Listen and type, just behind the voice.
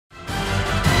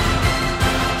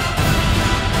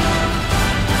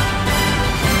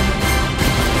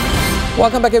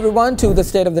Welcome back everyone to the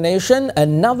State of the Nation.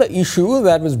 Another issue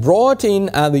that was brought in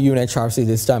at the UNHRC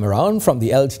this time around from the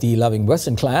LTTE loving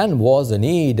Western clan was the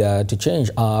need to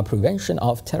change our Prevention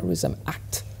of Terrorism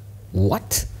Act.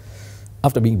 What?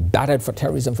 After being battered for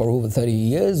terrorism for over 30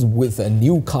 years with a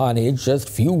new carnage just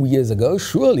a few years ago,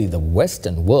 surely the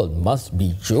Western world must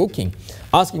be joking,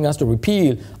 asking us to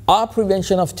repeal our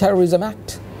Prevention of Terrorism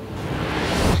Act.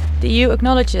 The EU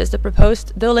acknowledges the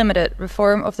proposed, though limited,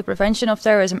 reform of the Prevention of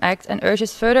Terrorism Act and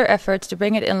urges further efforts to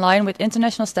bring it in line with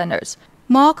international standards.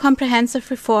 More comprehensive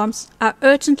reforms are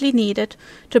urgently needed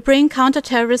to bring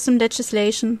counter-terrorism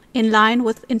legislation in line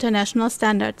with international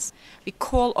standards. We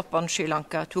call upon Sri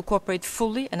Lanka to cooperate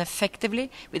fully and effectively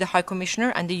with the High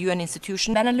Commissioner and the UN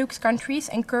institution. Benelux countries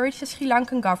encourage the Sri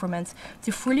Lankan government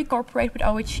to fully cooperate with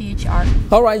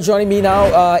UNHRC. All right, joining me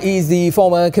now is the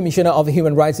former Commissioner of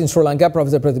Human Rights in Sri Lanka,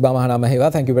 Professor Pratibha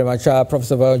Mahieash. Thank you very much,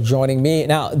 Professor, for joining me.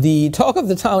 Now, the talk of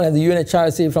the town at the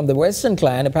UNHRC from the Western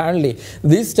clan, apparently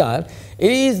this time,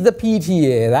 it is the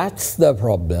PTA. That's the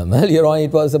problem. Earlier on,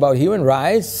 it was about human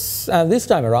rights, and this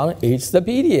time around, it's the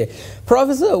PTA.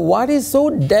 Professor, what is so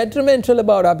detrimental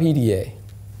about our PTA?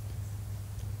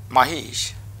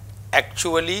 Mahieash,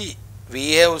 actually,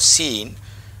 we have seen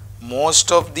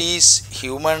most of these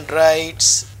human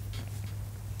rights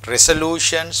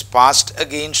resolutions passed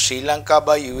against Sri Lanka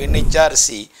by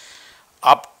UNHRC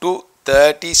up to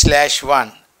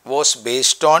 30/1 was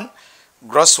based on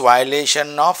gross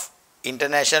violation of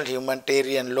international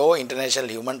humanitarian law, international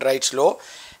human rights law,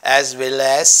 as well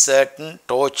as certain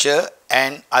torture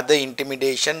and other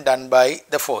intimidation done by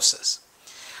the forces.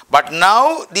 But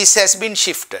now this has been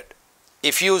shifted.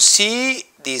 If you see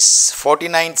this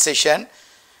 49th session,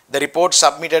 the report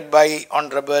submitted by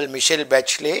Honorable Michelle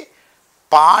Bachelet,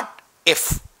 Part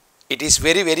F, it is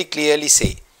very clearly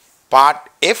say, Part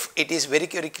F, it is very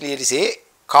clearly say,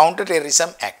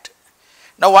 Counter-Terrorism Act.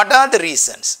 Now what are the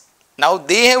reasons? Now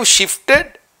they have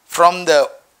shifted from the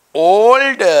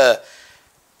old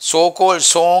so-called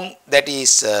song, that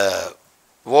is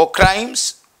war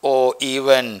crimes or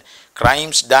even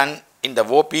crimes done in the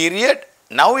war period.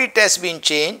 Now it has been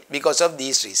changed because of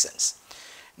these reasons.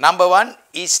 Number one,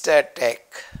 Easter attack,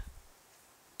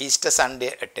 Easter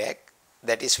Sunday attack,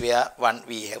 that is where one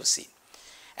we have seen.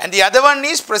 And the other one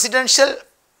is presidential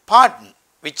pardon,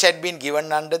 which had been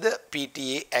given under the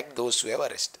PTA Act, those who have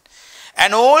arrested.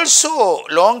 And also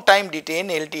long time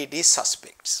detained LTTE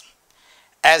suspects,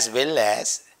 as well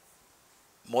as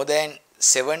more than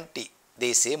 70,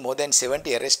 they say more than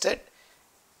 70 arrested,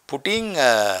 putting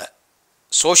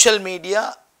social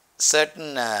media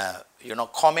certain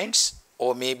comments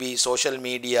or maybe social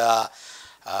media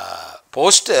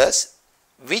posters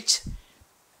which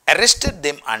arrested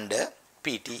them under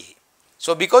PTA.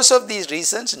 So because of these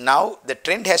reasons, now the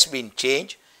trend has been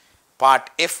changed. Part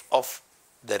F of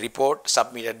the report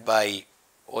submitted by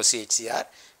OCHCR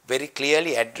very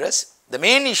clearly address the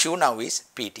main issue now is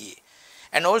PTA.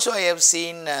 And also I have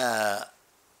seen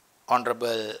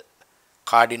Honorable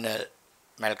Cardinal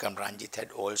Malcolm Ranjit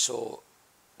had also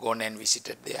gone and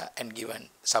visited there and given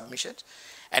submissions.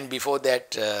 And before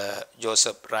that,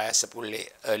 Joseph Rayasapulle,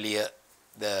 earlier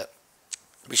the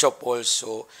Bishop,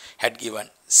 also had given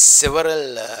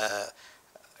several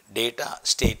data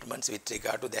statements with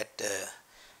regard to that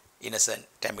innocent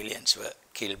Tamilians were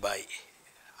killed by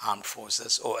armed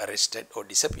forces or arrested or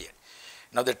disappeared.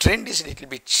 Now the trend is a little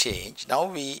bit changed. Now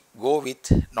we go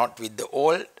with, not with the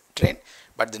old trend,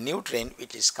 but the new trend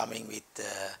which is coming with,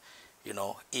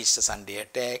 Easter Sunday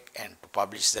attack and to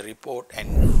publish the report,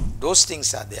 and those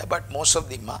things are there, but most of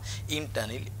them are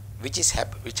internally, which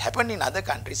happened in other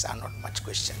countries are not much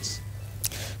questions.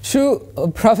 True.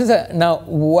 Professor, now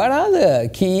what are the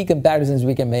key comparisons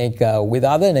we can make with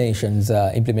other nations'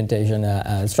 implementation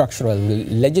structural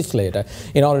legislator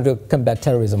in order to combat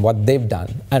terrorism, what they've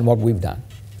done and what we've done?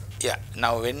 Yeah,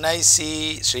 now when I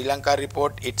see Sri Lanka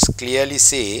report, it's clearly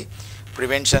say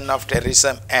Prevention of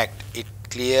Terrorism Act, it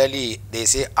clearly they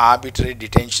say arbitrary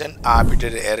detention,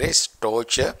 arbitrary arrest,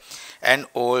 torture, and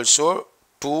also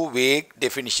two vague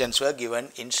definitions were given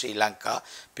in Sri Lanka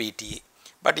PTA.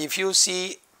 But if you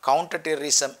see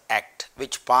Counter-Terrorism Act,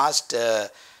 which passed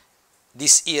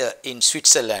this year in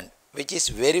Switzerland, which is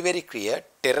very clear,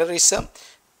 terrorism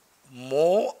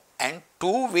more and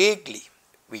too vaguely,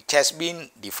 which has been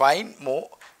defined more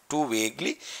too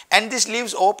vaguely, and this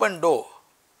leaves open door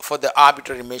for the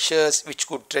arbitrary measures which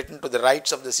could threaten to the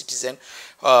rights of the citizen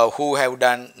who have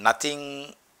done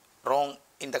nothing wrong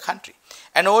in the country.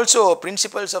 And also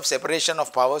principles of separation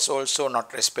of powers also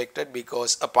not respected,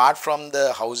 because apart from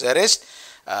the house arrest,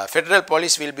 federal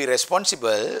police will be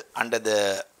responsible under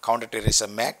the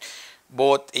Counter-Terrorism Act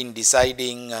both in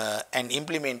deciding and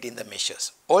implementing the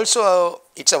measures. Also,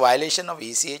 it's a violation of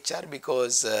ECHR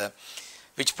because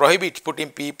which prohibits putting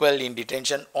people in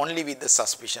detention only with the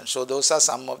suspicion. So those are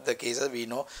some of the cases we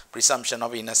know, presumption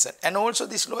of innocence. And also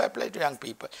this law applies to young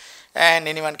people, and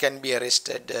anyone can be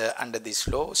arrested under this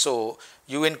law. So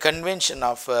UN Convention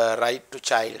of Right to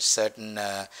Child, certain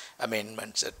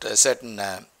amendments, certain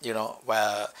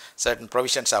certain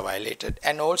provisions are violated,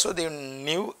 and also the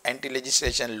new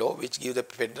anti-legislation law which give the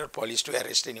federal police to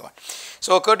arrest anyone.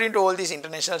 So according to all these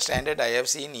international standards, I have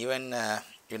seen even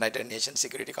United Nations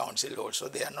Security Council also,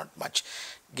 they are not much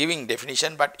giving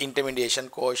definition, but intermediation,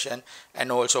 coercion, and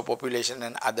also population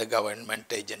and other government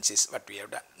agencies, what we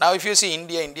have done. Now if you see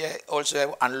India also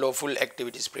have Unlawful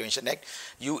Activities Prevention Act,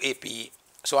 UAPE.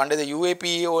 So under the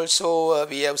UAPE also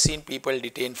we have seen people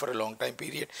detained for a long time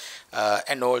period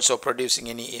and also producing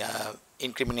any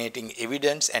incriminating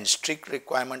evidence and strict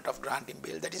requirement of granting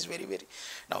bail. That is very, very,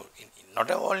 now not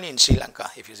only in Sri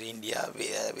Lanka, if you see India, we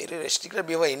are very restricted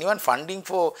before anyone funding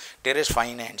for terrorist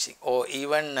financing or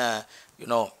even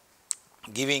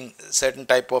giving certain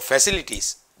type of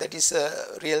facilities. That is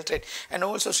a real threat. And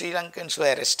also Sri Lankans were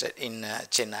arrested in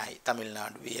Chennai, Tamil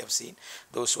Nadu. We have seen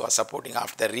those who are supporting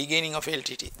after the regaining of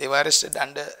LTTE. They were arrested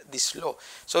under this law.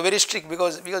 So very strict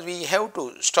because we have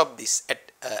to stop this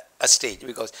at a stage,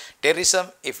 because terrorism,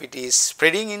 if it is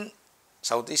spreading in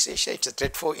Southeast Asia, it's a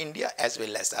threat for India as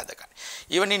well as the other countries.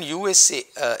 Even in USA,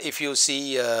 if you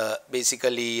see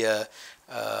basically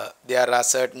there are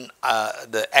certain,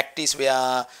 the act is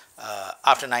where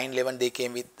after 9/11 they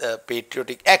came with the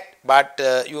Patriotic Act, but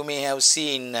you may have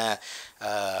seen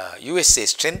USA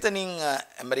strengthening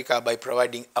America by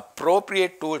providing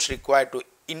appropriate tools required to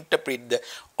interpret the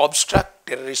obstruct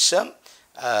terrorism,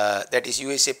 that is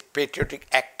USA Patriotic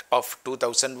Act of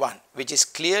 2001, which is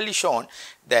clearly shown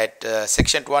that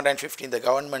section 215 the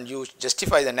government used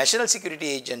justify the National Security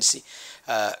Agency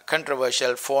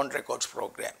controversial phone records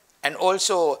program. And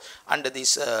also under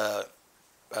this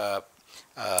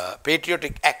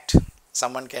Patriotic Act,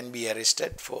 someone can be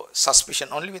arrested for suspicion,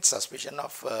 only with suspicion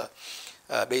of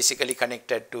basically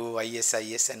connected to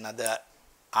ISIS and other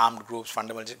armed groups,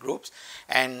 fundamental groups,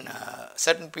 and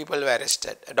certain people were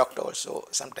arrested. A doctor also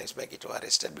sometimes back it was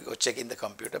arrested because checking the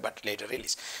computer, but later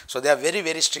released. So they are very,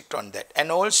 very strict on that. And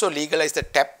also legalize the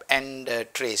tap and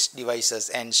trace devices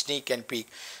and sneak and peek,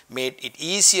 made it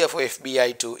easier for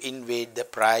FBI to invade the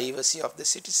privacy of the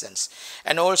citizens.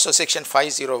 And also section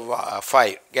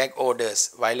 505 gag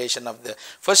orders, violation of the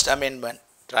First Amendment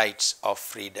rights of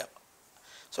freedom.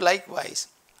 So likewise,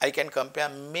 I can compare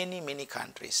many, many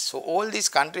countries. So all these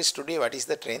countries today, what is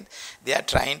the trend? They are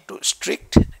trying to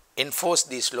strict enforce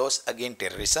these laws against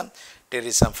terrorism,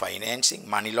 terrorism financing,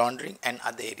 money laundering and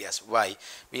other areas. Why?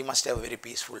 We must have a very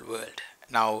peaceful world.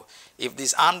 Now, if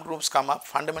these armed groups come up,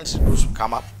 fundamentalist groups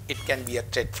come up, it can be a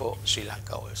threat for Sri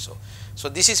Lanka also. So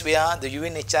this is where the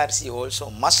UNHRC also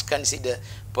must consider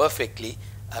perfectly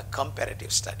a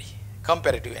comparative study,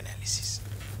 comparative analysis.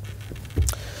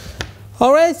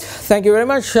 All right, thank you very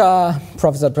much,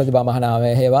 Professor Pratibha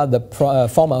Mahieash, the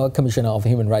former Commissioner of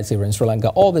Human Rights here in Sri Lanka.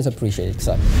 Always appreciated,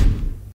 sir.